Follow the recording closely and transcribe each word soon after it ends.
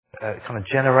kind of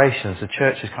generations, the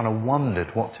church has kind of wondered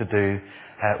what to do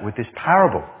with this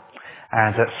parable.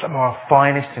 And some of our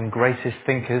finest and greatest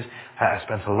thinkers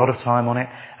spent a lot of time on it.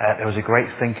 There was a great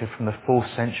thinker from the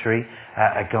 4th century,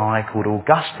 a guy called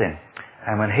Augustine.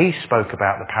 And when he spoke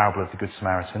about the parable of the Good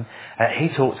Samaritan, he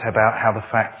talked about how the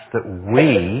fact that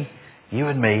we, you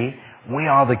and me, we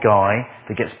are the guy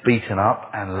that gets beaten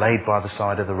up and laid by the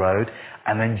side of the road.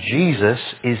 And then Jesus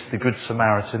is the Good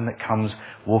Samaritan that comes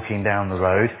walking down the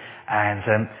road.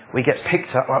 And we get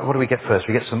picked up. What do we get first?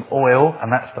 We get some oil,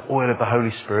 and that's the oil of the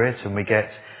Holy Spirit. And we get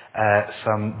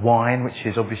some wine, which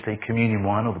is obviously communion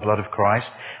wine or the blood of Christ.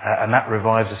 And that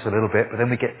revives us a little bit. But then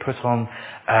we get put on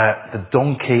the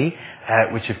donkey,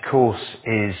 which of course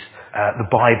is the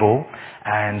Bible.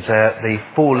 And the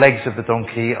 4 legs of the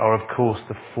donkey are of course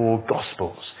the 4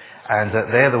 Gospels. And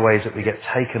they're the ways that we get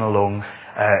taken along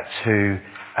to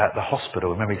the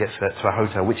hospital. And then we get to a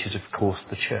hotel, which is of course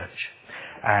the church.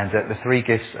 And the 3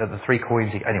 gifts, the 3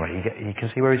 coins. Anyway, you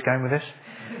can see where he's going with this.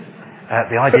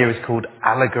 The idea is called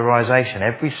allegorization.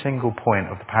 Every single point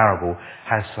of the parable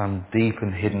has some deep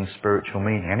and hidden spiritual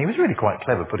meaning. And he was really quite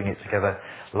clever putting it together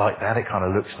like that. It kind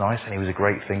of looks nice, and he was a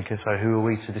great thinker. So who are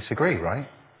we to disagree, right?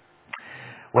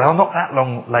 Well, not that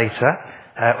long later,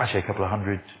 actually a couple of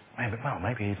hundred,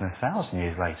 maybe even 1,000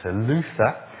 years later,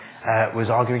 Luther was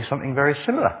arguing something very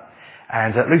similar.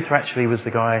 And Luther actually was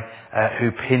the guy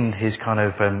who pinned his kind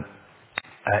of,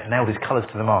 nailed his colours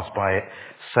to the mast by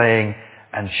saying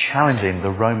and challenging the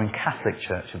Roman Catholic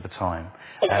Church of the time,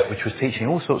 which was teaching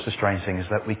all sorts of strange things,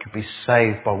 that we could be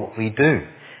saved by what we do.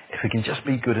 If we can just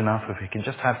be good enough, if we can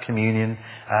just have communion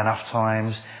enough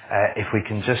times, if we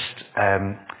can just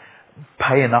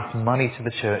pay enough money to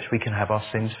the church, we can have our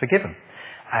sins forgiven.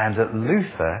 And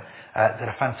Luther did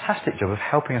a fantastic job of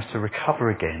helping us to recover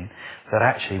again, that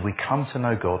actually we come to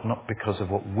know God not because of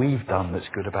what we've done that's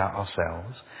good about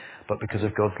ourselves, but because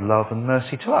of God's love and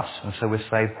mercy to us. And so we're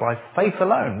saved by faith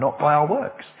alone, not by our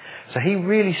works. So he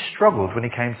really struggled when he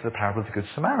came to the parable of the Good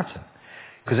Samaritan,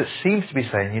 because it seems to be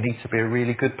saying you need to be a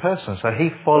really good person. So he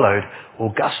followed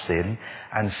Augustine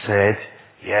and said,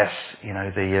 yes,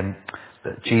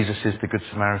 that Jesus is the Good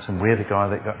Samaritan. We're the guy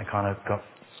that got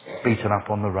beaten up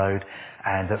on the road,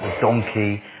 and that the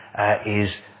donkey is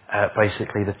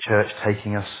basically the church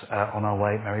taking us on our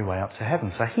merry way up to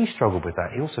heaven. So he struggled with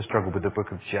that. He also struggled with the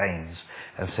book of James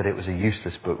and said it was a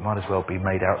useless book, might as well be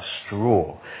made out of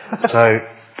straw. So,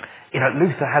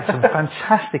 Luther had some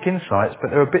fantastic insights, but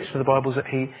there are bits of the Bibles that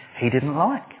he didn't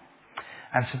like.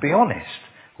 And to be honest,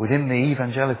 within the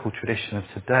evangelical tradition of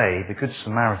today, the Good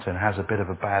Samaritan has a bit of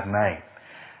a bad name.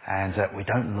 And we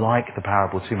don't like the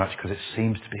parable too much because it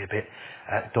seems to be a bit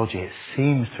dodgy. It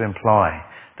seems to imply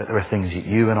that there are things that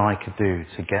you and I could do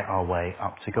to get our way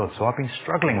up to God. So I've been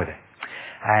struggling with it.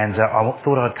 And I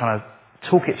thought I'd kind of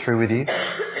talk it through with you,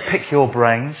 pick your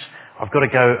brains. I've got to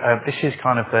go, this is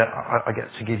kind of I get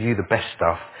to give you the best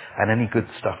stuff, and any good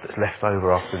stuff that's left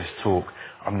over after this talk,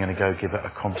 I'm going to go give at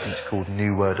a conference called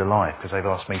New Word Alive, because they've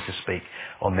asked me to speak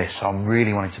on this. So I'm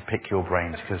really wanting to pick your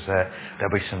brains, because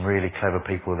there'll be some really clever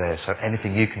people there. So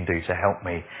anything you can do to help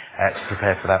me to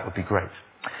prepare for that would be great.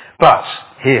 But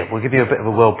here, we'll give you a bit of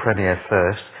a world premiere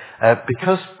first.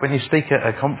 Because when you speak at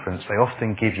a conference, they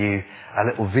often give you a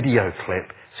little video clip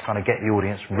to kind of get the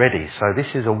audience ready. So this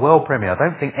is a world premiere. I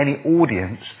don't think any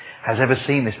audience has ever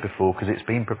seen this before, because it's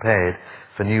been prepared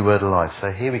for New Word Alive.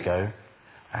 So here we go.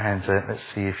 And let's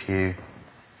see if you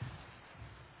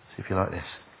like this.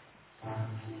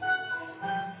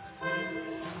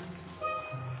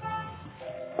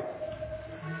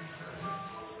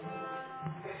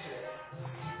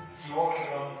 You walking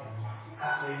along,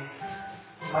 happily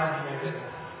minding your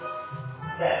business.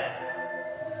 Then,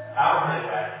 out of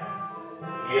nowhere,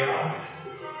 you are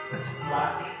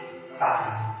black, bang,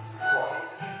 white,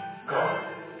 gone.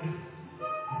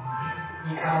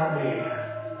 You can't move.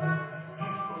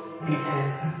 Beaten,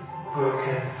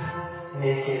 broken,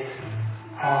 naked,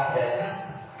 half dead,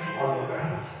 on the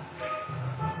ground.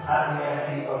 At the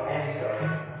mercy of any God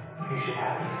who should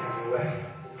happen to come your way.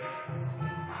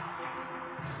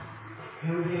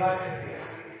 Who would you like to be?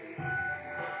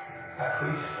 A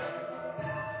priest,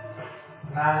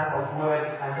 man of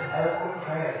words and eloquent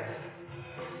prayers,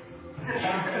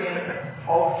 champion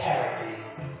of charity,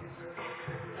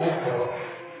 also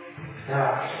no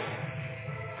action.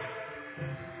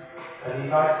 A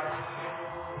Levite,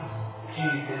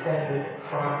 Jews descended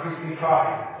from a priestly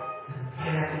tribe,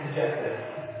 connected to justice,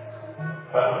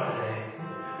 but not today.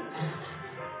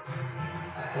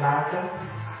 A Samaritan,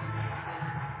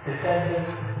 descendant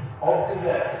of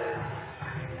deserters,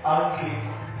 uncouth,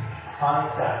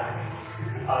 unstamped,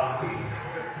 unclean.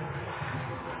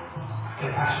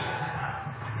 compassionate.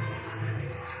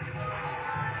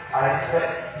 I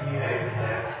expect you know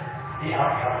the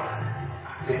outcome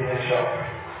being the shock.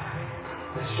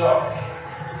 The shock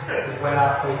is when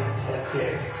our faith is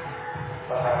clear,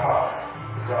 but our heart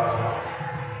is rather not.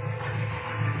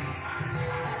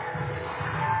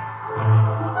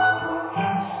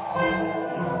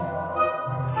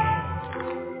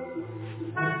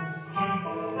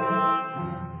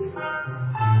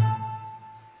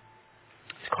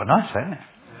 It's quite nice, isn't it?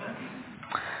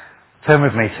 Turn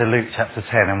with me to Luke chapter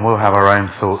 10 and we'll have our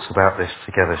own thoughts about this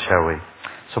together, shall we?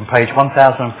 It's on page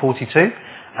 1042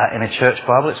 in a church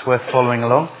Bible. It's worth following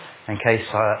along in case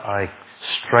I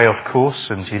stray off course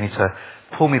and you need to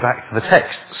pull me back to the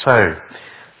text. So,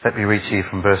 let me read to you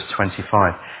from verse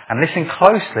 25. And listen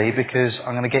closely because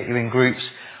I'm going to get you in groups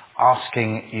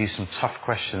asking you some tough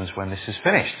questions when this is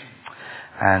finished.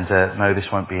 And no, this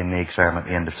won't be in the exam at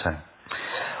the end of term.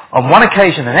 On one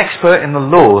occasion, an expert in the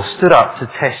law stood up to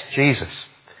test Jesus.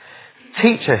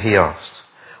 "Teacher," he asked,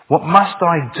 "what must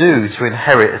I do to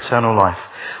inherit eternal life?"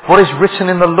 "What is written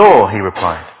in the law?" he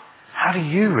replied. "How do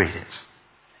you read it?"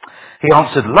 He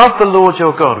answered, "Love the Lord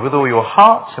your God with all your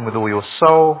heart and with all your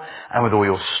soul and with all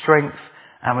your strength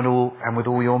and with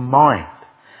all your mind,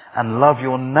 and love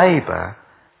your neighbour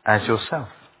as yourself."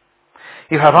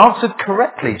 "You have answered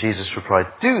correctly," Jesus replied.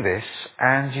 "Do this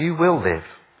and you will live."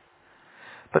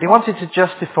 But he wanted to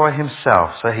justify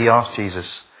himself, so he asked Jesus,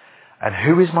 "And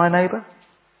who is my neighbour?"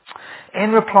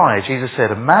 In reply, Jesus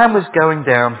said, "A man was going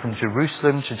down from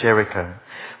Jerusalem to Jericho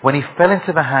when he fell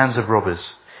into the hands of robbers.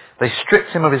 They stripped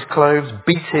him of his clothes,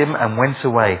 beat him and went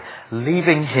away,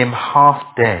 leaving him half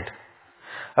dead.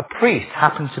 A priest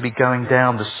happened to be going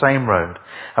down the same road,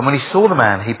 and when he saw the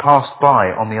man, he passed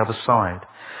by on the other side.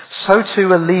 So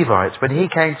too a Levite, when he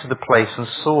came to the place and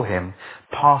saw him,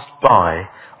 passed by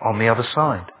on the other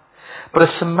side. But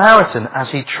a Samaritan,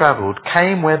 as he travelled,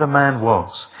 came where the man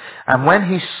was, and when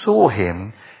he saw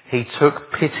him, he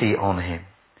took pity on him.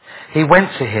 He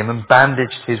went to him and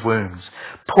bandaged his wounds,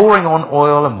 pouring on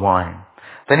oil and wine.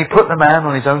 Then he put the man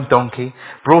on his own donkey,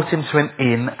 brought him to an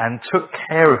inn, and took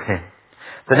care of him.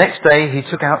 The next day he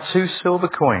took out 2 silver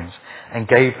coins and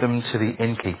gave them to the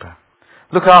innkeeper.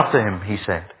 'Look after him,' he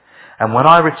said, 'and when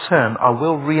I return I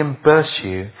will reimburse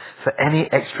you for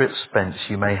any extra expense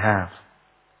you may have.'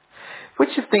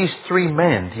 Which of these 3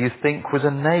 men do you think was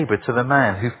a neighbour to the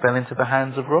man who fell into the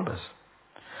hands of robbers?"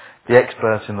 The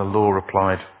expert in the law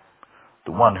replied,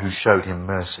 "The one who showed him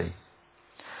mercy."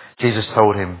 Jesus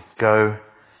told him, "Go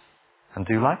and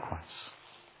do likewise."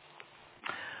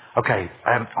 Okay,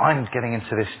 I'm getting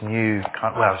into this new,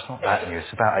 well, it's not that new,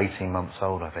 it's about 18 months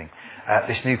old, I think.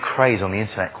 This new craze on the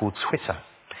internet called Twitter.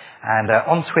 And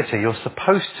on Twitter, you're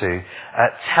supposed to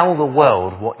tell the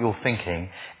world what you're thinking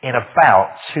in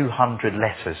about 200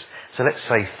 letters. So let's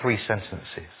say 3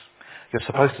 sentences. You're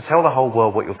supposed to tell the whole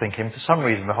world what you're thinking. For some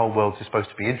reason, the whole world is supposed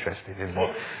to be interested in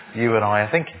what you and I are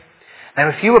thinking. Now,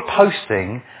 if you were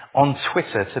posting on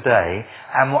Twitter today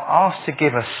and were asked to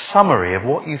give a summary of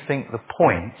what you think the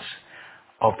point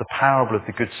of the parable of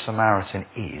the Good Samaritan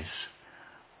is,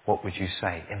 what would you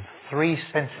say? In 3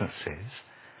 sentences,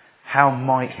 how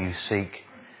might you seek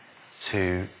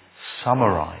to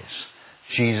summarise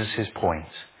Jesus'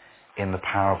 point in the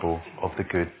parable of the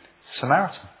Good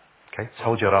Samaritan? Okay,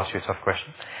 told you I'd ask you a tough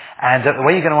question. And the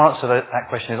way you're going to answer that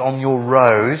question is on your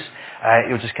rows.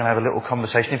 You're just going to have a little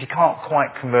conversation. If you can't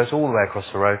quite converse all the way across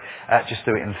the row, just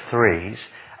do it in 3s.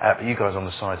 But you guys on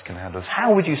the sides can handle this.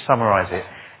 How would you summarise it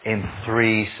in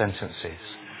 3 sentences?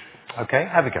 Okay,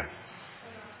 have a go.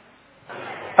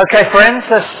 Okay, friends,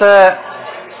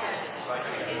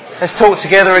 let's talk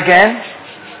together again.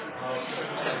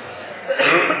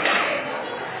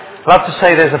 I'd love to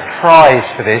say there's a prize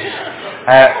for this.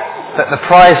 That the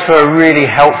prize for a really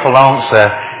helpful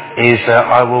answer is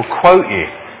I will quote you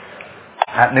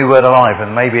at New Word Alive,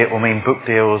 and maybe it will mean book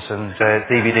deals and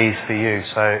DVDs for you.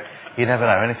 So you never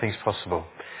know, anything's possible.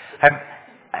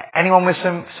 Anyone with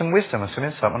some wisdom or some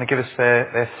insight want to give us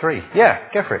their 3? Yeah,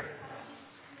 go for it.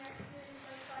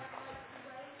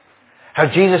 How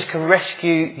Jesus can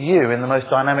rescue you in the most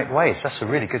dynamic ways. That's a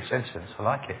really good sentence. I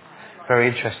like it. Very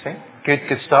interesting.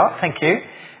 Good start. Thank you.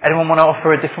 Anyone want to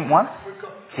offer a different one?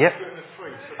 Yep.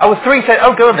 Oh, 3 said.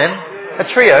 Oh, go on then. A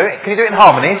trio. Can you do it in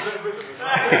harmonies?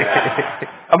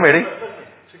 I'm ready.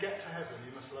 To get to heaven,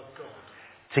 you must love God.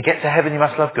 To get to heaven, you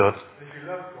must love God. If you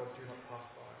love God, do not pass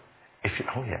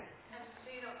by. Oh, yeah. And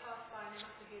do not pass by, no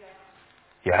matter who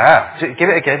they are. Yeah. Give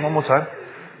it again, one more time. To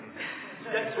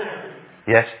get to heaven,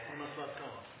 Yes. you must love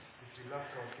God. If you love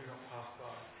God, do not pass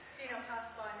by. Do not pass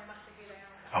by, no matter who they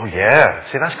are. Oh,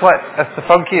 yeah. See, that's the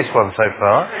funkiest one so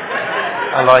far.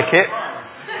 I like it.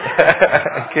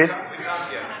 Good.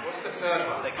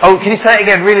 Oh, can you say it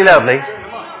again really loudly?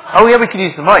 Oh yeah, we could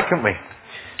use the mic, couldn't we?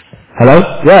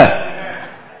 Hello? Yeah.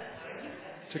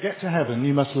 To get to heaven,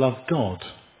 you must love God.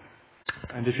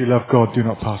 And if you love God, do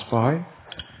not pass by.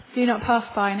 Do not pass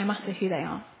by, no matter who they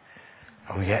are.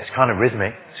 Oh yeah, it's kind of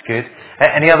rhythmic. It's good.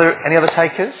 Any other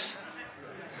takers?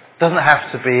 Doesn't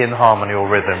have to be in harmony or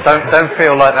rhythm. Don't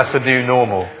feel like that's the new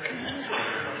normal.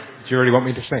 Do you really want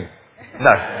me to sing?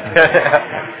 No.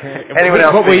 Anyone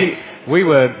else? We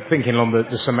were thinking on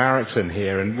the Samaritan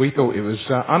here, and we thought it was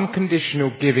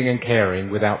unconditional giving and caring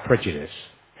without prejudice.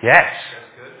 Yes.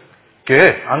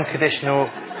 Good. Unconditional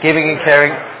giving and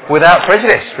caring without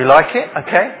prejudice. We like it.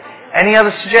 Okay. Any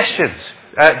other suggestions?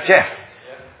 Jeff.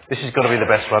 This has got to be the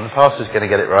best one. The pastor's going to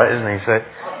get it right, isn't he? So.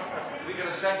 We've got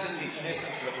a sentence each, Nick.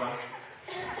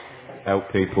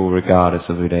 Help people regardless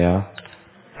of who they are.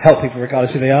 Help people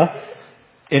regardless who they are.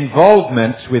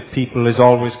 Involvement with people is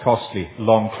always costly,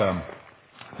 long term.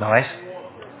 Nice.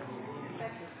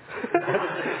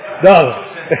 No.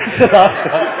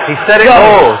 He said it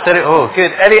all. Said it all.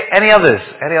 Good. Any others?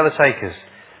 Any other takers?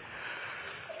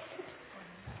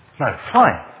 No.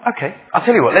 Fine. Okay. I'll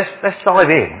tell you what. Let's dive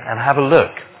in and have a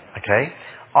look. Okay.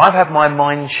 I've had my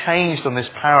mind changed on this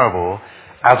parable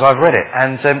as I've read it,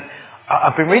 and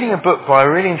I've been reading a book by a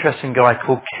really interesting guy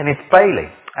called Kenneth Bailey.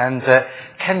 And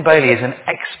Ken Bailey is an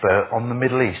expert on the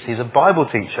Middle East. He's a Bible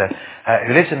teacher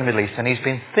who lives in the Middle East, and he's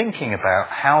been thinking about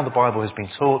how the Bible has been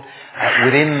taught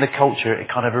within the culture it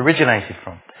kind of originated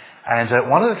from. And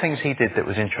one of the things he did that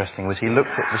was interesting was he looked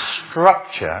at the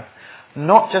structure,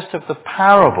 not just of the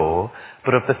parable,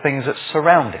 but of the things that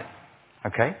surround it.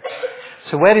 Okay?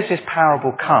 So where does this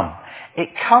parable come? It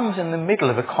comes in the middle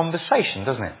of a conversation,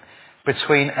 doesn't it?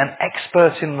 Between an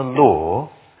expert in the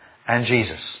law and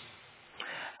Jesus.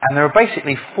 And there are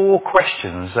basically 4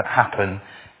 questions that happen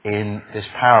in this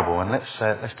parable, and let's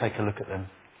take a look at them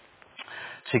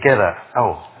together.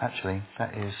 Oh, actually,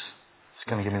 it's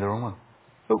going to give me the wrong one.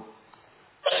 Oh,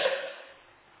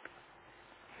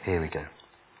 here we go.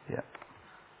 Yep.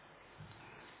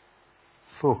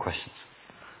 4 questions.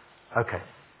 Okay,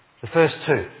 the first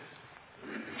 2.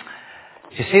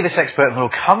 You see, this expert in the law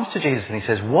comes to Jesus and he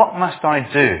says, "What must I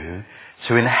do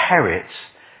to inherit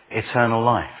eternal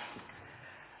life?"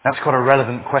 That's quite a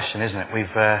relevant question, isn't it?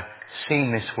 We've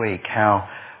seen this week how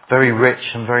very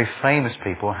rich and very famous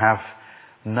people have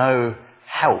no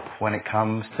help when it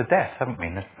comes to death, haven't we?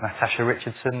 Natasha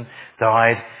Richardson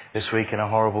died this week in a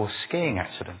horrible skiing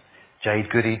accident.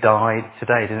 Jade Goody died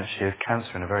today, didn't she, of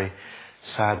cancer in a very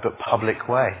sad but public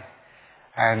way.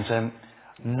 And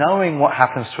knowing what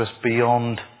happens to us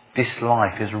beyond this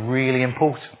life is really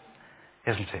important,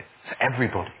 isn't it? To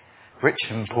everybody, rich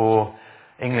and poor,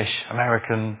 English,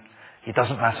 American, it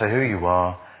doesn't matter who you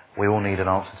are, we all need an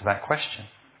answer to that question.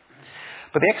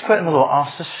 But the expert in the law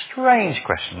asks a strange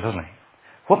question, doesn't he?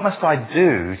 What must I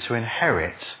do to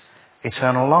inherit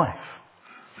eternal life?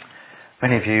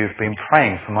 Many of you have been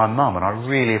praying for my mum, and I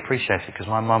really appreciate it because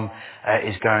my mum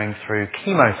is going through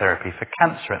chemotherapy for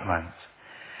cancer at the moment.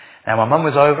 Now, my mum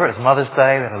was over, it was Mother's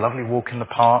Day, we had a lovely walk in the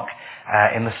park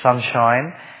in the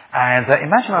sunshine, and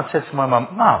imagine I'd said to my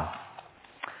mum, "Mum,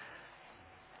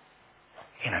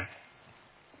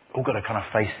 all got to kind of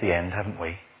face the end, haven't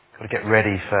we? Got to get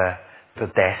ready for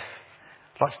death.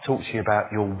 I'd like to talk to you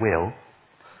about your will.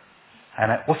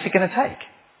 And what's it going to take?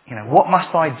 What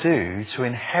must I do to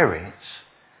inherit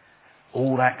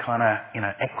all that kind of,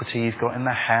 equity you've got in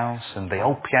the house and the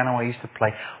old piano I used to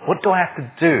play? What do I have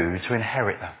to do to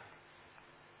inherit that?"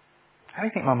 How do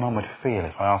you think my mum would feel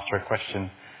if I asked her a question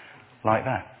like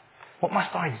that? What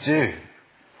must I do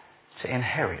to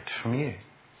inherit from you?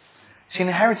 See,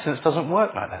 inheritance doesn't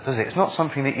work like that, does it? It's not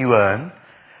something that you earn.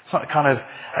 It's not kind of,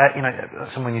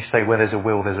 someone you say, where there's a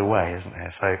will, there's a way, isn't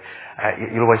there? So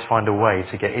you'll always find a way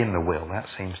to get in the will. That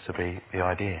seems to be the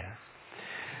idea.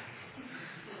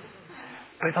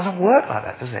 But it doesn't work like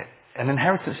that, does it? An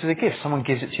inheritance is a gift. Someone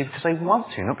gives it to you because they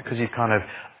want to, not because you've kind of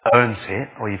earned it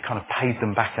or you've kind of paid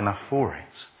them back enough for it.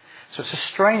 So it's a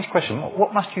strange question.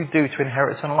 What must you do to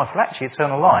inherit eternal life? Well, actually,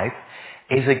 eternal life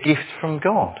is a gift from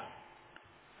God.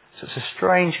 So it's a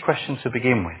strange question to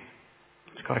begin with.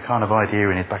 It's got a kind of idea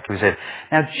in the back of his head.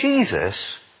 Now, Jesus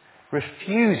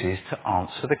refuses to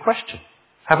answer the question.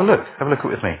 Have a look at it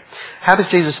with me. How does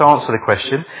Jesus answer the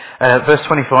question? Verse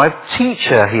 25,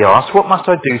 "Teacher," he asks, "what must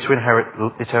I do to inherit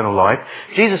eternal life?"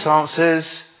 Jesus answers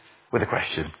with a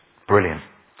question. Brilliant.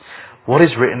 "What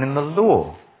is written in the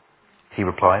law?" He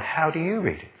replied, "How do you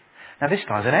read it?" Now, this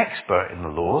guy's an expert in the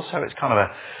law, so it's kind of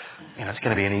it's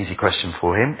going to be an easy question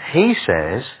for him. He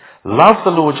says, Love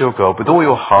the Lord your God with all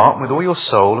your heart, and with all your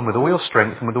soul, and with all your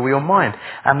strength, and with all your mind.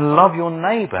 And love your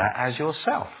neighbour as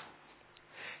yourself.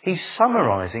 He's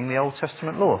summarising the Old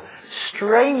Testament law.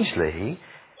 Strangely,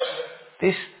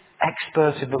 this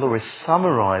expert in the law is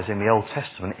summarising the Old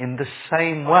Testament in the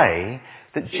same way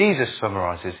that Jesus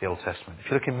summarises the Old Testament.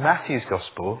 If you look in Matthew's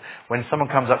Gospel, when someone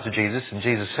comes up to Jesus and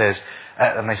Jesus says,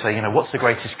 and they say, what's the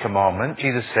greatest commandment?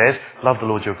 Jesus says, love the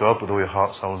Lord your God with all your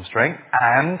heart, soul and strength,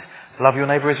 and love your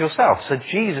neighbour as yourself. So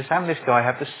Jesus and this guy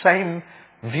have the same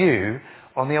view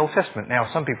on the Old Testament. Now,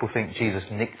 some people think Jesus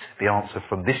nicked the answer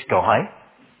from this guy.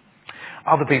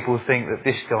 Other people think that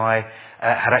this guy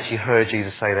had actually heard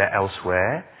Jesus say that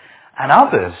elsewhere. And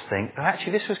others think that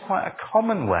actually this was quite a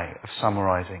common way of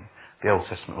summarising the Old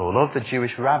Testament law. A lot of the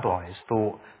Jewish rabbis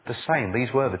thought the same.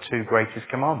 These were the two greatest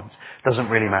commandments. Doesn't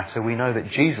really matter. We know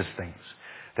that Jesus thinks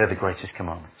they're the greatest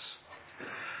commandments.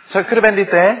 So it could have ended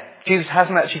there. Jesus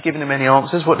hasn't actually given him any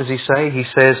answers. What does he say? He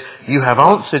says, you have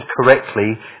answered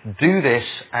correctly. Do this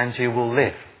and you will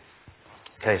live.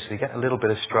 Okay, so we get a little bit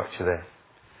of structure there.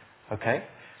 Okay?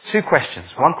 Two questions.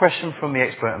 One question from the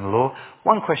expert in the law.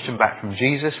 One question back from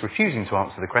Jesus, refusing to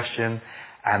answer the question.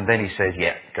 And then he says,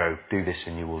 yeah, go, do this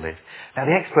and you will live. Now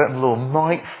the expert in the law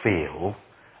might feel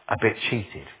a bit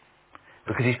cheated.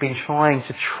 Because he's been trying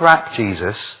to trap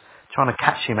Jesus, trying to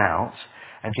catch him out.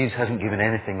 And Jesus hasn't given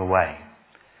anything away.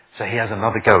 So he has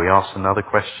another go. He asks another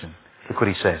question. Look what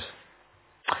he says.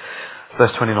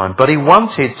 Verse 29. But he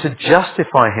wanted to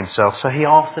justify himself. So he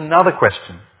asked another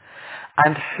question.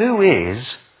 And who is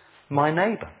my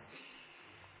neighbour?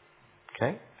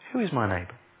 Okay, who is my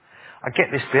neighbour? I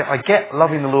get this bit. I get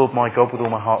loving the Lord my God with all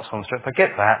my heart, soul and strength. I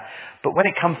get that. But when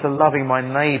it comes to loving my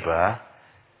neighbour,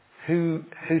 who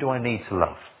do I need to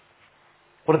love?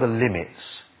 What are the limits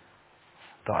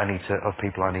that of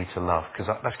people I need to love? Because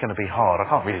that's going to be hard. I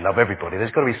can't really love everybody.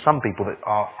 There's got to be some people that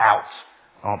are out,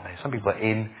 aren't there? Some people are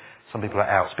in, some people are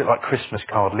out. It's a bit like Christmas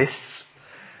card lists.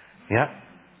 Yeah?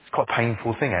 Quite a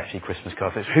painful thing actually, Christmas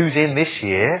cards. It's who's in this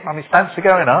year. I mean, stamps are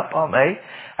going up, aren't they?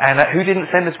 And who didn't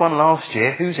send us one last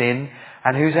year? Who's in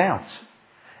and who's out?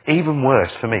 Even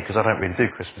worse for me, because I don't really do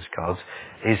Christmas cards,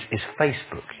 is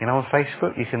Facebook. On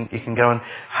Facebook you can go and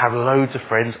have loads of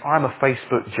friends. I'm a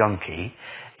Facebook junkie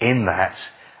in that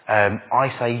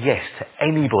I say yes to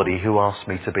anybody who asks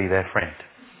me to be their friend.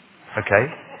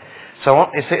 Okay? So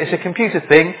it's a computer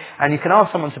thing, and you can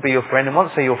ask someone to be your friend, and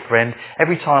once they're your friend,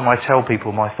 every time I tell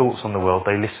people my thoughts on the world,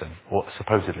 they listen, or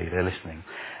supposedly they're listening.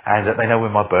 And that they know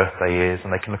when my birthday is,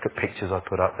 and they can look at pictures I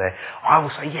put up there. I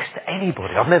will say yes to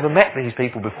anybody. I've never met these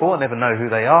people before, I never know who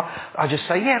they are. I just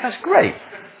say, yeah, that's great.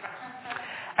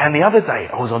 And the other day,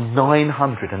 I was on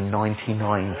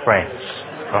 999 friends,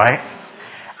 right?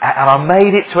 And I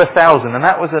made it to 1,000, and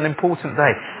that was an important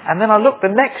day. And then I looked the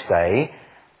next day,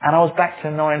 and I was back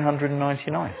to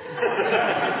 999.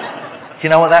 Do you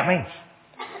know what that means?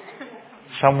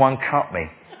 Someone cut me.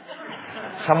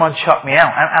 Someone shut me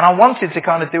out. And I wanted to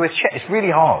kind of do a check. It's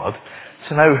really hard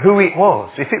to know who it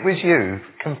was. If it was you,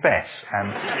 confess,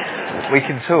 and we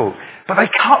can talk. But they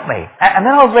cut me. And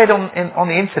then I read on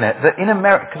the internet that in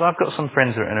America, because I've got some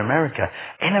friends that are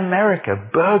in America,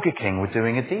 Burger King were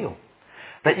doing a deal.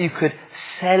 That you could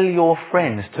sell your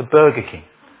friends to Burger King.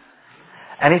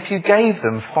 And if you gave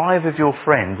them 5 of your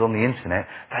friends on the internet,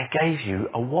 they gave you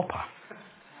a Whopper.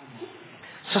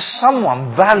 So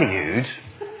someone valued,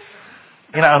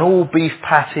 an all-beef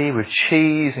patty with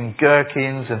cheese and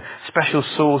gherkins and special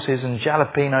sauces and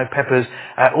jalapeno peppers,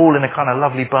 all in a kind of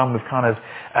lovely bun with kind of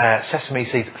sesame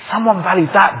seeds. Someone valued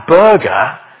that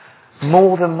burger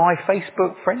more than my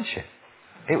Facebook friendship.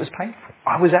 It was painful.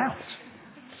 I was out.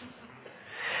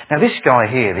 Now this guy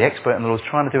here, the expert in the law, is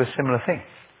trying to do a similar thing.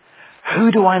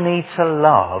 Who do I need to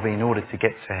love in order to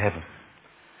get to heaven?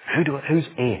 Who's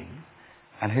in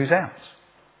and who's out?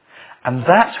 And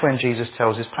that's when Jesus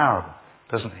tells his parable,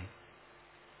 doesn't he?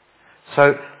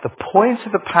 So the point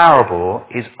of the parable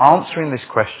is answering this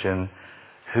question,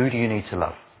 who do you need to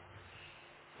love?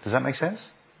 Does that make sense?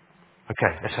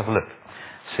 Okay, let's have a look.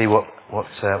 See what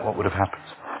would have happened.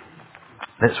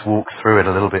 Let's walk through it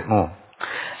a little bit more.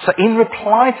 So in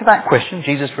reply to that question,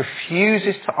 Jesus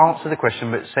refuses to answer the question,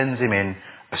 but sends him in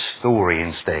a story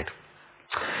instead.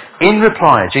 In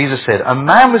reply, Jesus said, a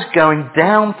man was going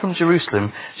down from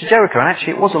Jerusalem to Jericho, and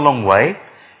actually it was a long way.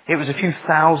 It was a few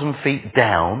thousand feet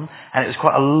down, and it was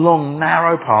quite a long,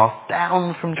 narrow path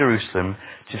down from Jerusalem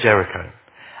to Jericho.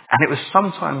 And it was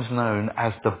sometimes known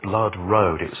as the Blood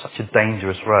Road. It was such a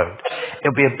dangerous road. It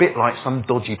would be a bit like some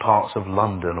dodgy parts of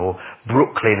London or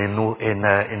Brooklyn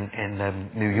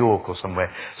in New York or somewhere.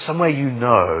 Somewhere you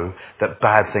know that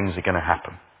bad things are going to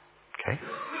happen. Okay?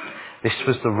 This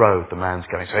was the road the man's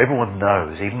going. So everyone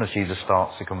knows, even as Jesus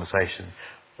starts the conversation,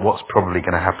 what's probably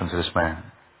going to happen to this man.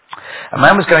 A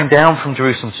man was going down from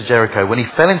Jerusalem to Jericho when he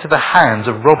fell into the hands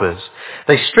of robbers.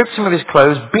 They stripped him of his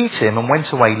clothes, beat him, and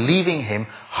went away, leaving him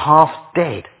half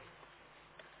dead.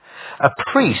 A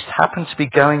priest happened to be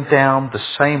going down the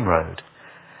same road,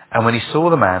 and when he saw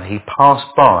the man, he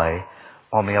passed by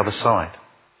on the other side.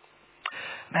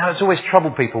 Now, it's always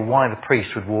troubled people why the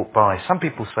priest would walk by. Some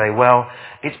people say, well,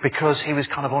 it's because he was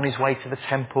kind of on his way to the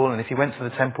temple, and if he went to the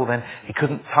temple, then he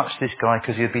couldn't touch this guy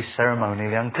because he would be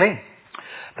ceremonially unclean.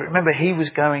 But remember, he was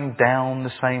going down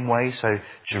the same way, so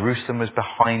Jerusalem was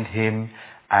behind him,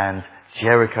 and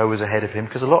Jericho was ahead of him,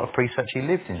 because a lot of priests actually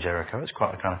lived in Jericho. It's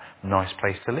quite a kind of nice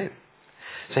place to live.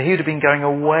 So he would have been going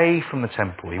away from the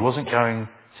temple. He wasn't going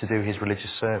to do his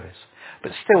religious service.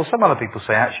 But still, some other people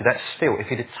say, actually, that's still, if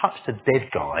he'd have touched a dead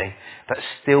guy, that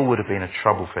still would have been a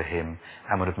trouble for him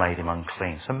and would have made him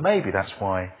unclean. So maybe that's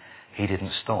why he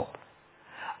didn't stop.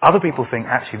 Other people think,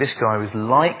 actually, this guy was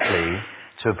likely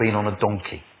to have been on a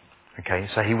donkey. Okay,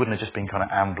 so he wouldn't have just been kind of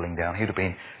ambling down.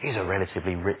 He's a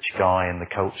relatively rich guy in the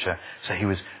culture. So he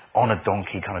was on a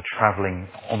donkey, kind of travelling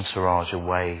entourage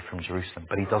away from Jerusalem.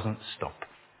 But he doesn't stop.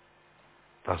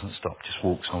 Just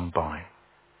walks on by.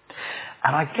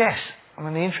 And I guess,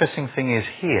 the interesting thing is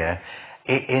here,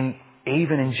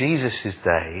 even in Jesus'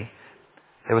 day,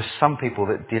 there were some people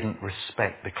that didn't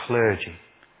respect the clergy.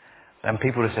 And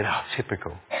people would have said, oh,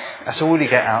 typical. That's all you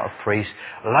get out of priests.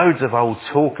 Loads of old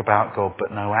talk about God,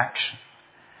 but no action.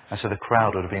 And so the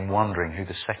crowd would have been wondering who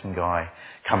the second guy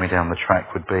coming down the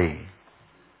track would be.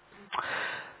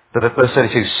 But at verse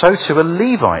 32, so too a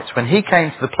Levite, when he came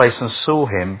to the place and saw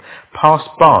him, passed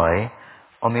by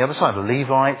on the other side. A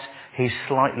Levite, he's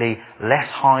slightly less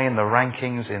high in the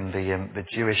rankings in the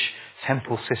Jewish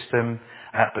temple system,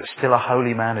 but still a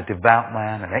holy man, a devout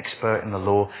man, an expert in the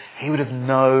law. He would have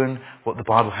known what the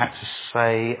Bible had to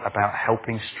say about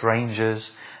helping strangers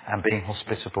and being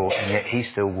hospitable, and yet he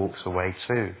still walks away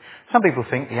too. Some people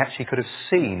think he actually could have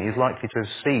seen, he's likely to have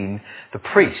seen the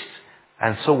priest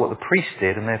and saw what the priest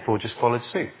did and therefore just followed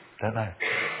suit. Don't know.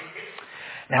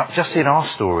 Now, just in our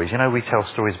stories, we tell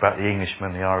stories about the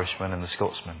Englishman, the Irishman and the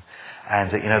Scotsman.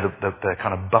 And, the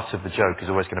kind of butt of the joke is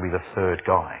always going to be the third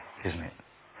guy, isn't it?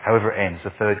 However it ends,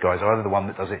 the third guy is either the one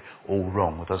that does it all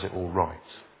wrong or does it all right.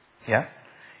 Yeah?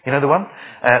 You know the one?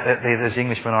 There's the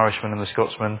Englishman, Irishman and the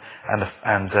Scotsman,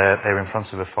 and they're in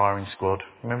front of a firing squad.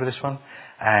 Remember this one?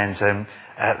 And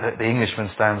the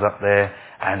Englishman stands up there,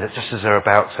 and just as they're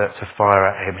about to fire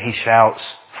at him, he shouts,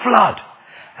 "Flood!"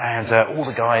 And all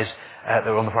the guys that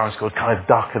were on the firing squad kind of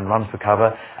duck and run for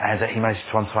cover, and he manages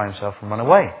to untie himself and run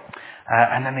away.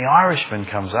 And then the Irishman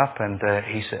comes up, and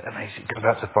he's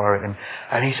about to fire at him,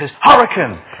 and he says,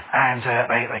 "Hurricane!" And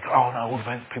they go, "Oh no!" All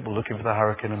the people looking for the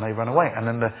hurricane, and they run away. And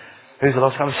then who's the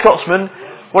last guy? The Scotsman.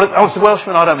 It's the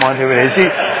Welshman. I don't mind who it is.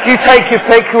 You take your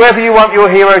pick, whoever you want your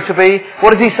hero to be.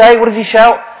 What does he say? What does he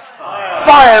shout?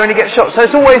 Fire! And he gets shot. So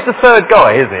it's always the third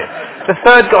guy, is it? The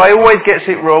third guy always gets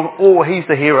it wrong, or he's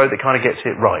the hero that kind of gets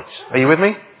it right. Are you with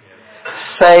me?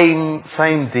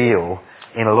 Same deal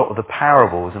in a lot of the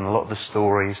parables and a lot of the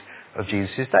stories of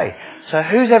Jesus' day. So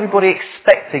who's everybody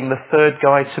expecting the third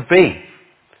guy to be?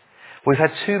 We've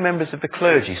had two members of the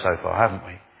clergy so far, haven't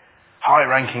we?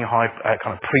 High-ranking, kind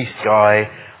of priest guy,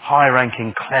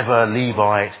 high-ranking, clever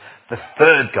Levite. The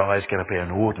third guy is going to be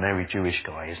an ordinary Jewish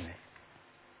guy, isn't it?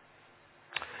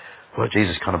 Well,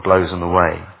 Jesus kind of blows them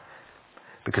away,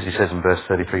 because he says in verse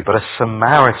 33, but a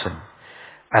Samaritan,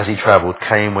 as he travelled,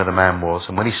 came where the man was,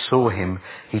 and when he saw him,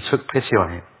 he took pity on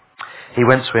him. He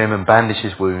went to him and bandaged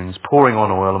his wounds, pouring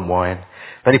on oil and wine.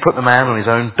 Then he put the man on his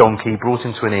own donkey, brought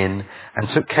him to an inn, and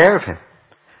took care of him.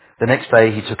 The next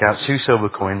day he took out 2 silver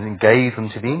coins and gave them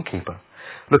to the innkeeper.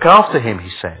 Look after him, he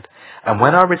said, and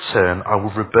when I return, I will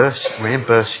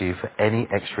reimburse you for any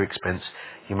extra expense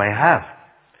you may have.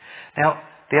 Now,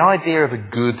 the idea of a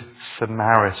good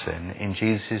Samaritan in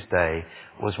Jesus' day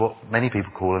was what many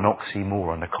people call an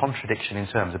oxymoron, a contradiction in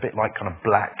terms, a bit like kind of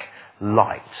black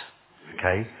light.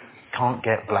 Okay? Can't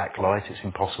get black light, it's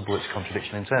impossible, it's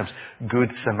contradiction in terms.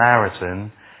 Good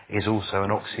Samaritan is also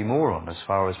an oxymoron as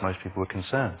far as most people are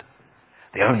concerned.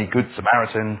 The only good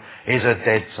Samaritan is a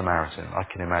dead Samaritan. I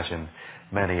can imagine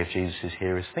many of Jesus'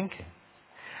 hearers thinking.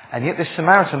 And yet this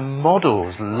Samaritan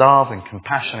models love and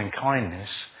compassion and kindness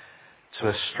to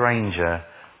a stranger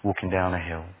walking down a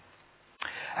hill.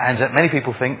 And many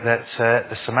people think that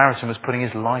the Samaritan was putting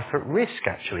his life at risk,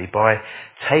 actually, by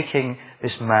taking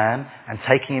this man and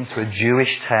taking him to a Jewish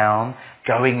town,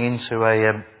 going into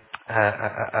a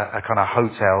kind of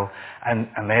hotel,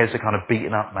 and there's a kind of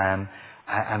beaten up man,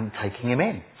 and taking him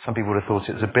in. Some people would have thought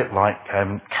it was a bit like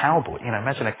cowboy.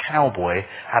 Imagine a cowboy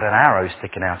had an arrow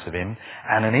sticking out of him,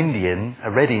 and an Indian,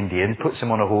 a red Indian, puts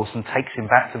him on a horse and takes him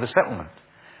back to the settlement.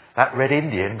 That red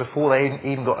Indian, before they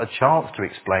even got a chance to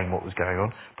explain what was going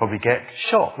on, probably get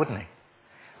shot, wouldn't he?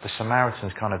 The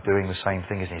Samaritan's kind of doing the same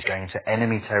thing, isn't he? He's going into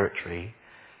enemy territory,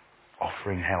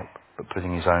 offering help, but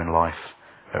putting his own life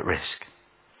at risk.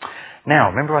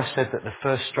 Now, remember I said that the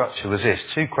first structure was this,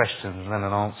 2 questions and then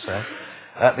an answer.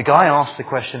 The guy asked the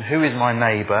question, who is my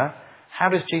neighbour? How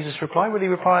does Jesus reply? Well, he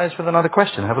replies with another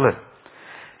question. Have a look.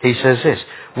 He says this,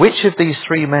 which of these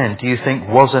 3 men do you think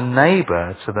was a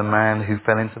neighbour to the man who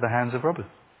fell into the hands of robbers?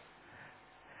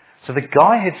 So the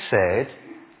guy had said,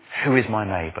 who is my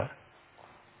neighbour?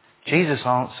 Jesus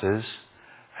answers,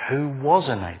 who was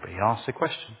a neighbour? He asks the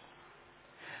question.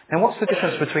 Now what's the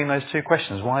difference between those 2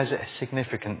 questions? Why is it a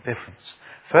significant difference?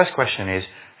 First question is,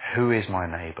 who is my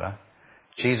neighbour?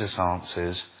 Jesus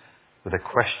answers with a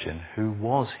question, who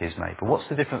was his neighbour? What's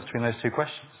the difference between those 2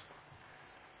 questions?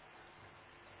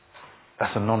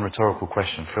 That's a non-rhetorical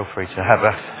question. Feel free to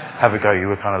have a go. You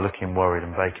were kind of looking worried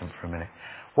and vacant for a minute.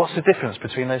 What's the difference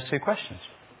between those 2 questions?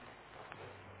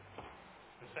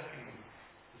 The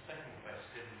second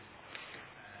question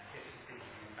is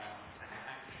thinking about an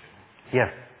action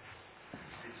Yeah.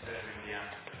 determining the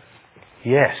answer.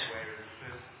 Yes.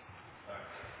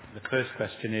 The first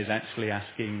question is actually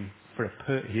asking for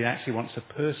he actually wants a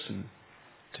person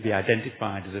to be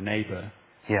identified as a neighbour.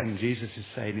 Yeah. And Jesus is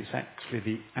saying it's actually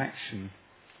the action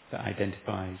that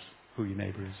identifies who your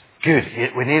neighbour is.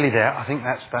 Good. We're nearly there. I think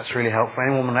that's really helpful.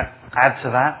 Anyone want to add to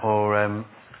that? Or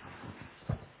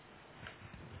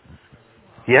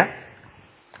yeah?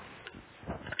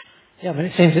 Yeah, but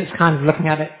it seems it's kind of looking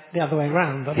at it the other way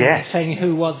around. Yes. It's saying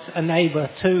who was a neighbour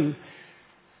to.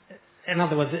 In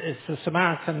other words, it's the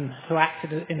Samaritan who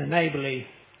acted in a neighbourly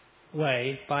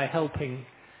way by helping.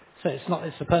 So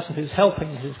it's the person who's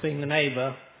helping who's being the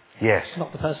neighbour. Yes. It's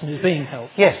not the person who's being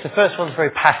helped. Yes, the first one's very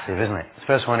passive, isn't it? The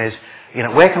first one is,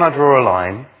 where can I draw a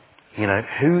line?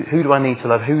 Who do I need to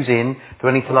love? Who's in? Do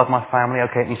I need to love my family?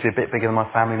 Okay, it needs to be a bit bigger than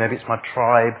my family. Maybe it's my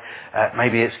tribe.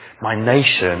 Maybe it's my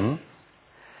nation.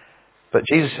 But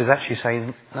Jesus is actually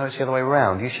saying, no, it's the other way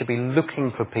around. You should be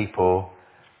looking for people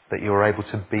that you're able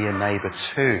to be a neighbour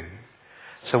to.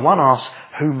 So one asks,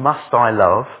 who must I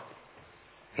love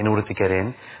in order to get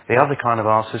in? The other kind of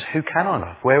asks is, who can I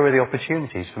love? Where are the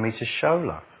opportunities for me to show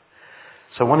love?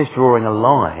 So one is drawing a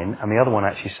line, and the other one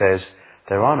actually says,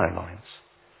 there are no lines.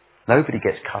 Nobody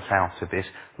gets cut out of this.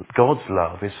 God's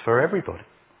love is for everybody.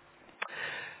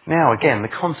 Now, again, the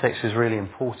context is really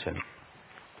important,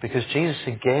 because Jesus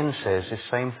again says this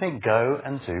same thing, go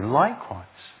and do likewise.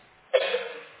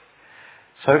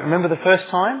 So remember the first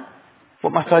time?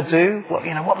 What must I do?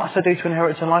 What must I do to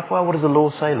inherit eternal life? Well, what does the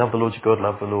law say? Love the Lord your God,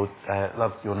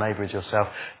 love your neighbour as yourself.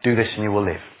 Do this and you will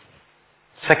live.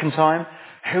 Second time,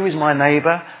 who is my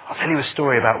neighbour? I'll tell you a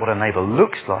story about what a neighbour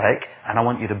looks like, and I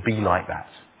want you to be like that.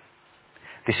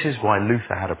 This is why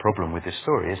Luther had a problem with this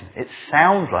story, isn't it? It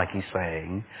sounds like he's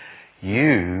saying,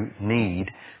 you need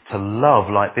to love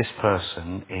like this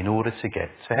person in order to get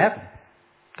to heaven.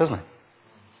 Doesn't it?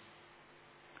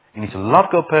 You need to love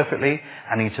God perfectly,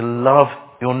 and you need to love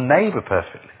your neighbour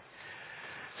perfectly.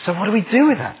 So what do we do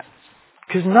with that?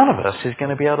 Because none of us is going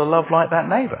to be able to love like that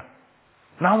neighbour.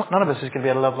 None of us is going to be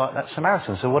able to love like that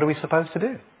Samaritan. So what are we supposed to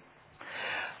do?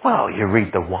 Well, you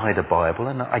read the wider Bible,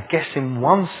 and I guess in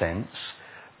one sense,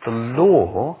 the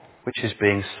law, which is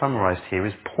being summarised here,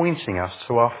 is pointing us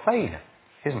to our failure,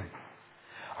 isn't it?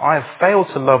 I have failed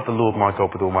to love the Lord my God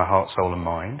with all my heart, soul and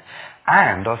mind,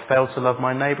 and I've failed to love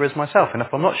my neighbour as myself. And if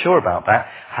I'm not sure about that,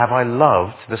 have I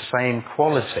loved the same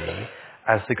quality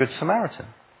as the Good Samaritan?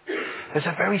 There's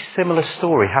a very similar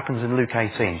story happens in Luke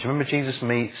 18. Do you remember Jesus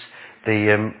meets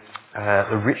the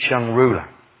rich young ruler?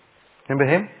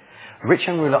 Remember him? The rich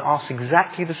young ruler asks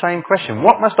exactly the same question.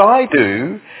 What must I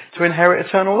do to inherit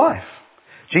eternal life?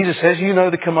 Jesus says, you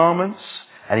know the commandments.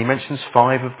 And he mentions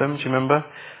 5 of them, do you remember?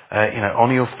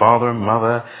 Honour your father and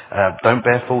mother, don't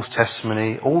bear false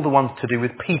testimony, all the ones to do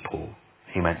with people,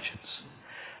 he mentions.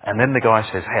 And then the guy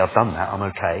says, hey, I've done that, I'm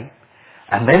okay.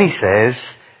 And then he says,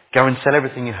 go and sell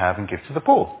everything you have and give to the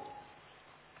poor.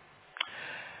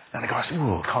 And the guy says,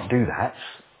 I can't do that.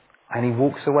 And he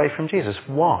walks away from Jesus.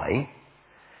 Why?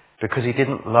 Because he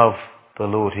didn't love the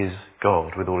Lord his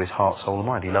God with all his heart, soul and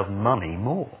mind. He loved money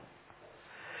more.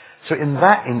 So in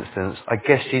that instance, I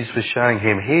guess Jesus was showing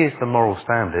him, here's the moral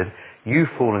standard. You've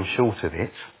fallen short of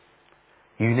it.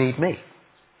 You need me.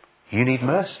 You need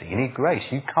mercy. You need grace.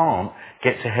 You can't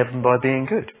get to heaven by being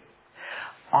good.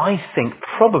 I think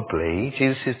probably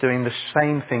Jesus is doing the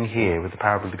same thing here with the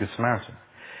parable of the Good Samaritan.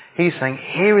 He's saying,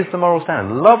 here is the moral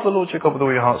standard. Love the Lord your God with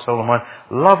all your heart, soul and mind.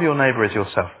 Love your neighbour as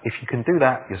yourself. If you can do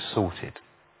that, you're sorted.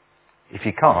 If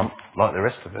you can't, like the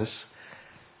rest of us,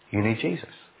 you need Jesus.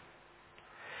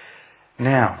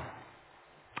 Now,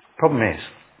 problem is,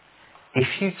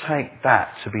 if you take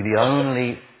that to be the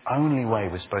only way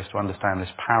we're supposed to understand this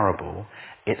parable,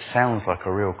 it sounds like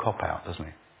a real cop-out, doesn't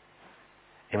it?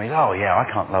 It means, oh yeah,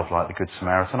 I can't love like the Good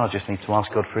Samaritan, I just need to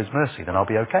ask God for his mercy, then I'll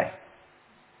be okay.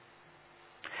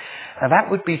 Now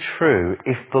that would be true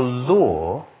if the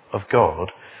law of God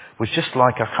was just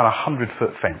like a kind of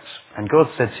 100-foot fence. And God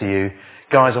said to you,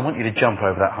 guys, I want you to jump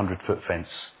over that 100-foot fence.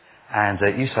 And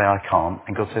you say, I can't.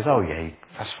 And God says, oh yeah,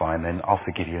 that's fine, then I'll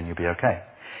forgive you and you'll be okay.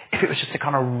 If it was just a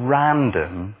kind of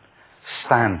random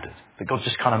standard that God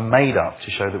just kind of made up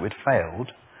to show that we'd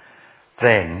failed,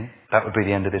 then that would be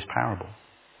the end of this parable.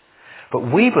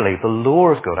 But we believe the law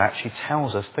of God actually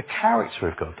tells us the character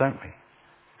of God, don't we?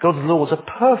 God's laws are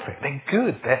perfect. They're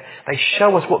good. They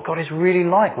show us what God is really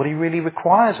like, what he really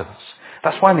requires of us.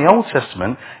 That's why in the Old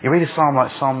Testament, you read a psalm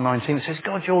like Psalm 19, it says,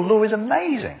 God, your law is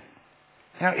amazing.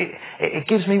 You know, it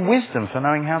gives me wisdom for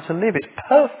knowing how to live. It's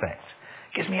perfect.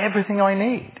 It gives me everything I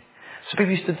need. So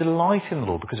people used to delight in the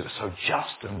law because it was so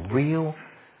just and real,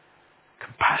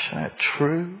 compassionate,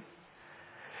 true.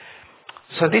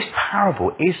 So this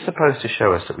parable is supposed to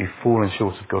show us that we've fallen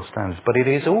short of God's standards, but it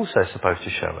is also supposed to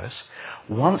show us,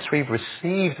 once we've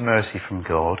received mercy from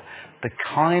God, the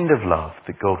kind of love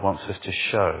that God wants us to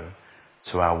show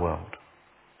to our world.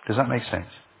 Does that make sense?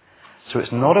 So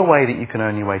it's not a way that you can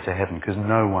earn your way to heaven, because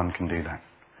no one can do that.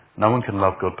 No one can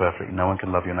love God perfectly. No one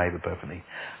can love your neighbour perfectly.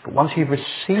 But once you've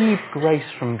received grace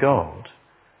from God,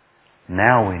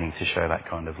 now we need to show that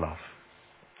kind of love.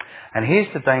 And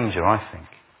here's the danger, I think.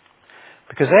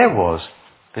 Because there was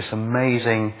this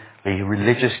amazingly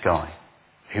religious guy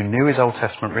who knew his Old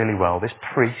Testament really well, this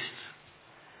priest,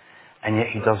 and yet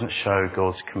he doesn't show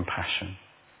God's compassion.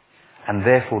 And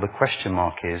therefore the question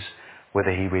mark is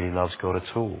whether he really loves God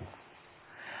at all.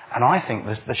 And I think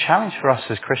the challenge for us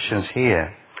as Christians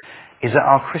here is that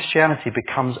our Christianity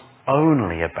becomes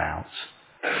only about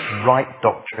right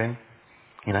doctrine.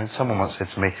 You know, someone once said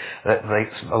to me that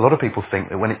a lot of people think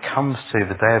that when it comes to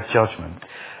the Day of Judgment,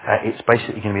 it's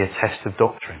basically going to be a test of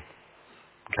doctrine.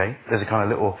 Okay? There's a kind of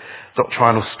little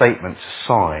doctrinal statement to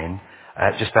sign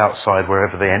just outside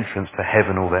wherever the entrance to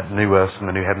heaven or the new earth and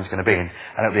the new heaven is going to be. And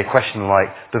it'll be a question like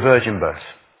the virgin birth.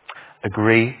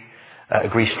 Agree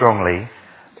strongly,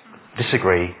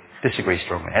 disagree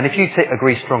strongly. And if you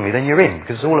agree strongly, then you're in,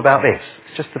 because it's all about this.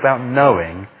 It's just about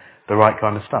knowing the right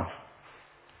kind of stuff.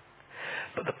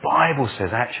 But the Bible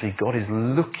says actually God is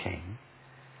looking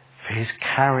for his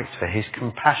character, his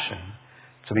compassion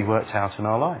to be worked out in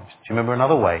our lives. Do you remember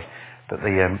another way that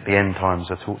the end times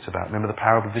are talked about? Remember the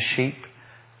parable of the sheep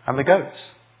and the goats?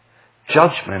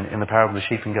 Judgment in the parable of the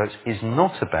sheep and goats is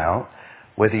not about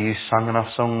whether you sung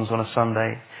enough songs on a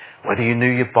Sunday, whether you knew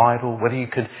your Bible, whether you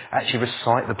could actually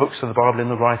recite the books of the Bible in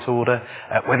the right order,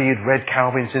 whether you'd read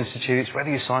Calvin's Institutes, whether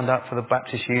you signed up for the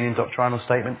Baptist Union doctrinal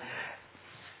statement.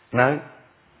 No.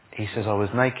 He says, I was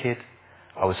naked,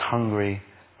 I was hungry,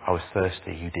 I was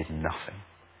thirsty, you did nothing.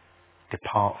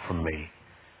 Depart from me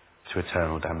to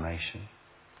eternal damnation.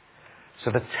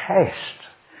 So the test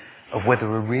of whether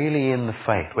we're really in the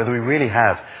faith, whether we really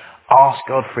have asked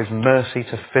God for his mercy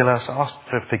to fill us, asked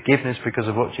for forgiveness because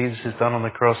of what Jesus has done on the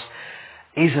cross,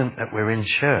 isn't that we're in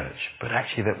church, but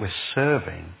actually that we're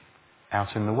serving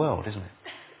out in the world, isn't it?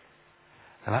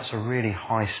 And that's a really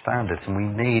high standard, and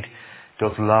we need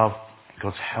God's love,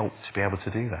 God's help to be able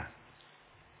to do that.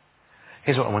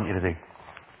 Here's what I want you to do.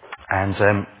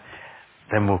 And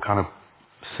then we'll kind of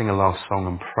sing a last song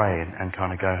and pray and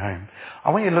kind of go home. I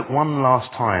want you to look one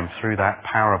last time through that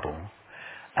parable,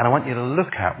 and I want you to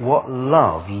look at what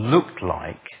love looked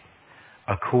like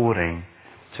according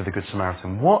to the Good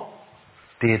Samaritan. What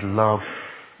did love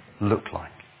look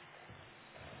like?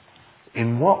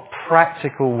 In what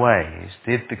practical ways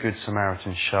did the Good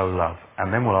Samaritan show love?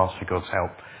 And then we'll ask for God's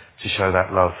help to show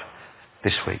that love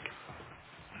this week.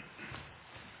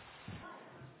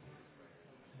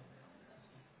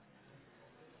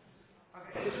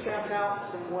 Just shout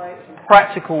out some ways.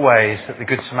 Practical ways that the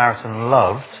Good Samaritan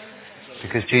loved,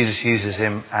 because Jesus uses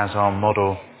him as our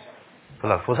model for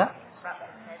love. What was that?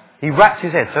 He wrapped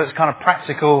his head. So it's kind of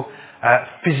practical,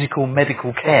 physical,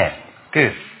 medical care.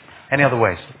 Good. Any other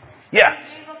ways? Yeah.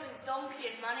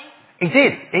 He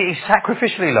did. He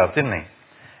sacrificially loved, didn't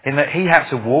he? In that he had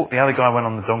to walk, the other guy went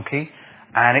on the donkey,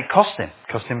 and it cost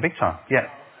him big time. Yeah.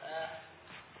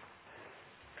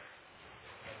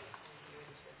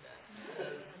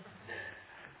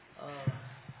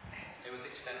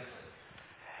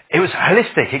 It was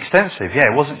holistic, extensive.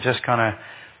 Yeah, it wasn't just kind of,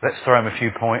 let's throw him a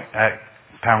few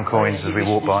pound coins as we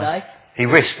walk by. He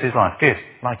risked his life. Good.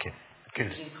 Like it.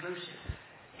 Good.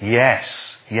 Yes.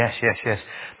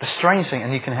 The strange thing,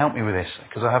 and you can help me with this,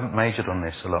 because I haven't majored on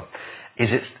this a lot, is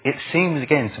it seems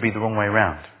again to be the wrong way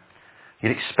around.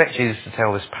 You'd expect Jesus to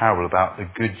tell this parable about the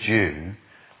good Jew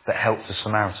that helped the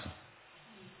Samaritan.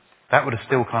 That would have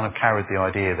still kind of carried the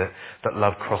idea that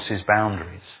love crosses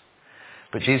boundaries.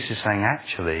 But Jesus is saying,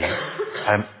 actually,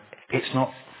 it's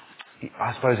not...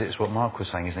 I suppose it's what Mark was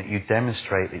saying, isn't it? You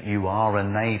demonstrate that you are a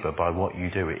neighbour by what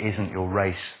you do. It isn't your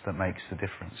race that makes the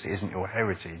difference. It isn't your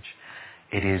heritage.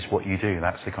 It is what you do.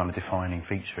 That's the kind of defining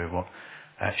feature of what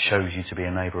shows you to be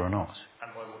a neighbour or not.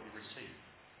 And by what you receive.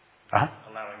 Uh-huh.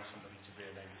 Allowing somebody to be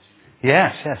a neighbour to you.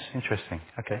 Yes. Interesting.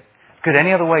 Okay. Good.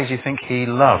 Any other ways you think he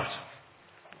loved?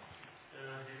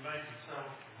 He made himself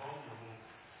vulnerable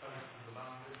both to the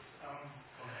landlords and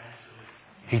financially.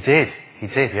 He did.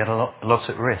 He had a lot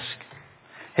at risk.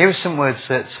 Here are some words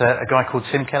that a guy called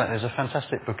Tim Keller, there's a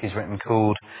fantastic book he's written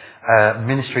called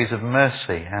Ministries of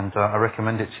Mercy, and I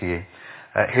recommend it to you.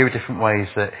 Here are different ways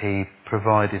that he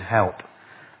provided help.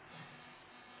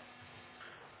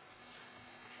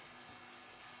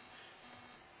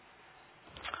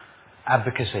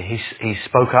 Advocacy. He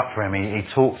spoke up for him.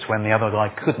 He talked when the other guy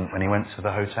couldn't, when he went to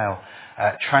the hotel.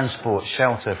 Transport,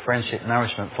 shelter, friendship,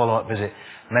 nourishment, follow-up visit,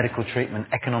 medical treatment,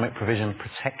 economic provision,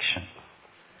 protection.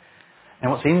 Now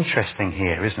what's interesting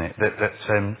here, isn't it,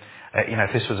 that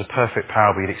if this was a perfect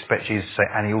parable, you'd expect Jesus to say,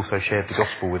 and he also shared the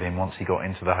gospel with him once he got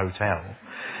into the hotel.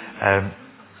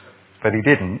 But he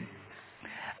didn't.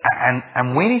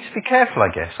 And we need to be careful, I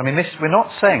guess. I mean, we're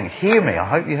not saying, hear me, I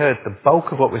hope you heard, the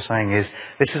bulk of what we're saying is,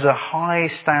 this is a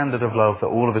high standard of love that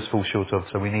all of us fall short of,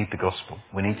 so we need the gospel.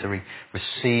 We need to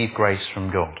receive grace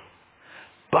from God.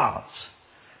 But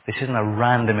this isn't a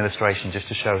random illustration just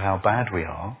to show how bad we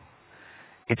are.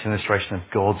 It's an illustration of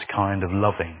God's kind of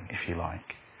loving, if you like.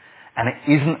 And it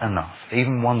isn't enough.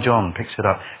 Even 1 John picks it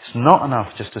up. It's not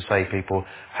enough just to say people,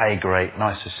 hey, great,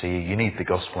 nice to see you. You need the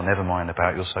gospel. Never mind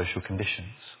about your social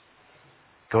conditions.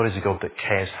 God is a God that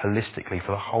cares holistically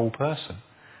for the whole person.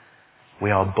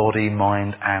 We are body,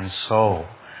 mind and soul.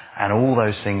 And all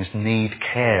those things need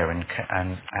care and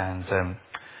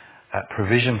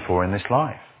provision for in this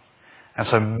life. And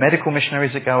so medical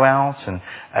missionaries that go out and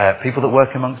people that work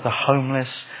amongst the homeless,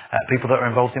 people that are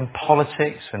involved in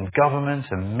politics and government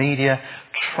and media,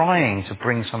 trying to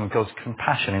bring some of God's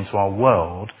compassion into our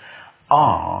world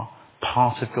are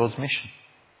part of God's mission.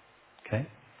 Okay?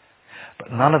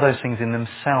 But none of those things in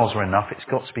themselves are enough. It's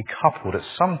got to be coupled at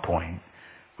some point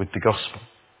with the gospel.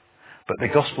 But the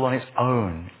gospel on its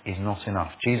own is not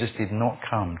enough. Jesus did not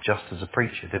come just as a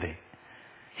preacher, did he?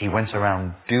 He went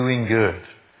around doing good,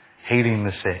 healing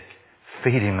the sick,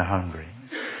 feeding the hungry.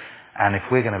 And if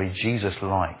we're going to be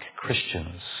Jesus-like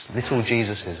Christians, little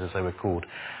Jesuses as they were called,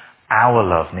 our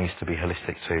love needs to be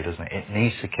holistic too, doesn't it? It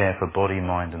needs to care for body,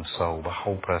 mind and soul, the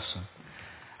whole person.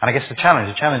 And I guess the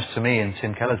challenge to me in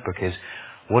Tim Keller's book is,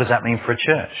 what does that mean for a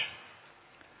church?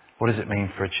 What does it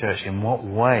mean for a church? In what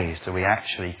ways do we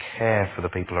actually care for the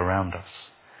people around us?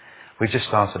 We've just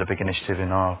started a big initiative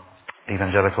in our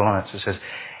Evangelical Alliance that says,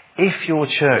 if your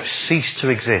church ceased to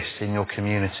exist in your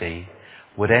community,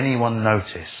 would anyone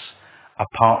notice,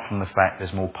 apart from the fact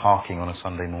there's more parking on a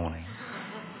Sunday morning?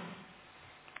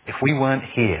 If we weren't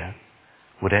here,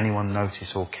 would anyone notice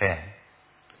or care?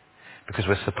 Because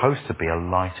we're supposed to be a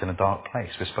light in a dark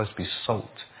place. We're supposed to be salt.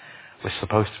 We're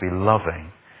supposed to be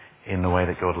loving in the way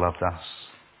that God loved us.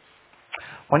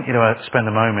 I want you to spend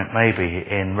a moment maybe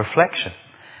in reflection.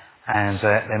 And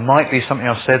there might be something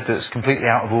I've said that's completely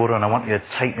out of order, and I want you to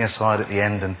take me aside at the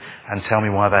end and tell me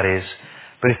why that is.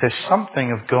 But if there's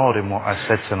something of God in what I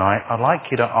said tonight, I'd like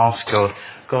you to ask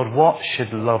God, what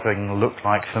should loving look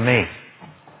like for me?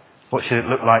 What should it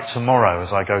look like tomorrow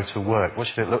as I go to work? What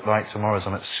should it look like tomorrow as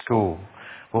I'm at school?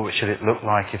 What should it look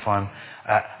like if I'm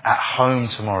at home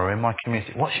tomorrow in my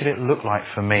community? What should it look like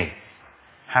for me?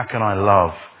 How can I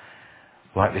love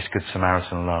like this Good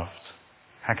Samaritan loved?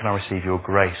 How can I receive your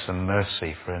grace and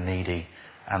mercy for a needy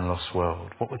and lost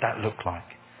world? What would that look like?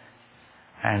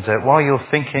 And while you're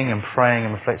thinking and praying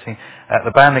and reflecting,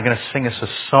 the band are going to sing us a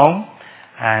song,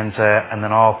 and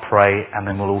then I'll pray, and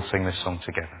then we'll all sing this song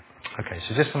together. Okay,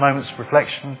 so just a moment's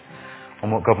reflection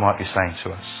on what God might be saying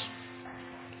to us.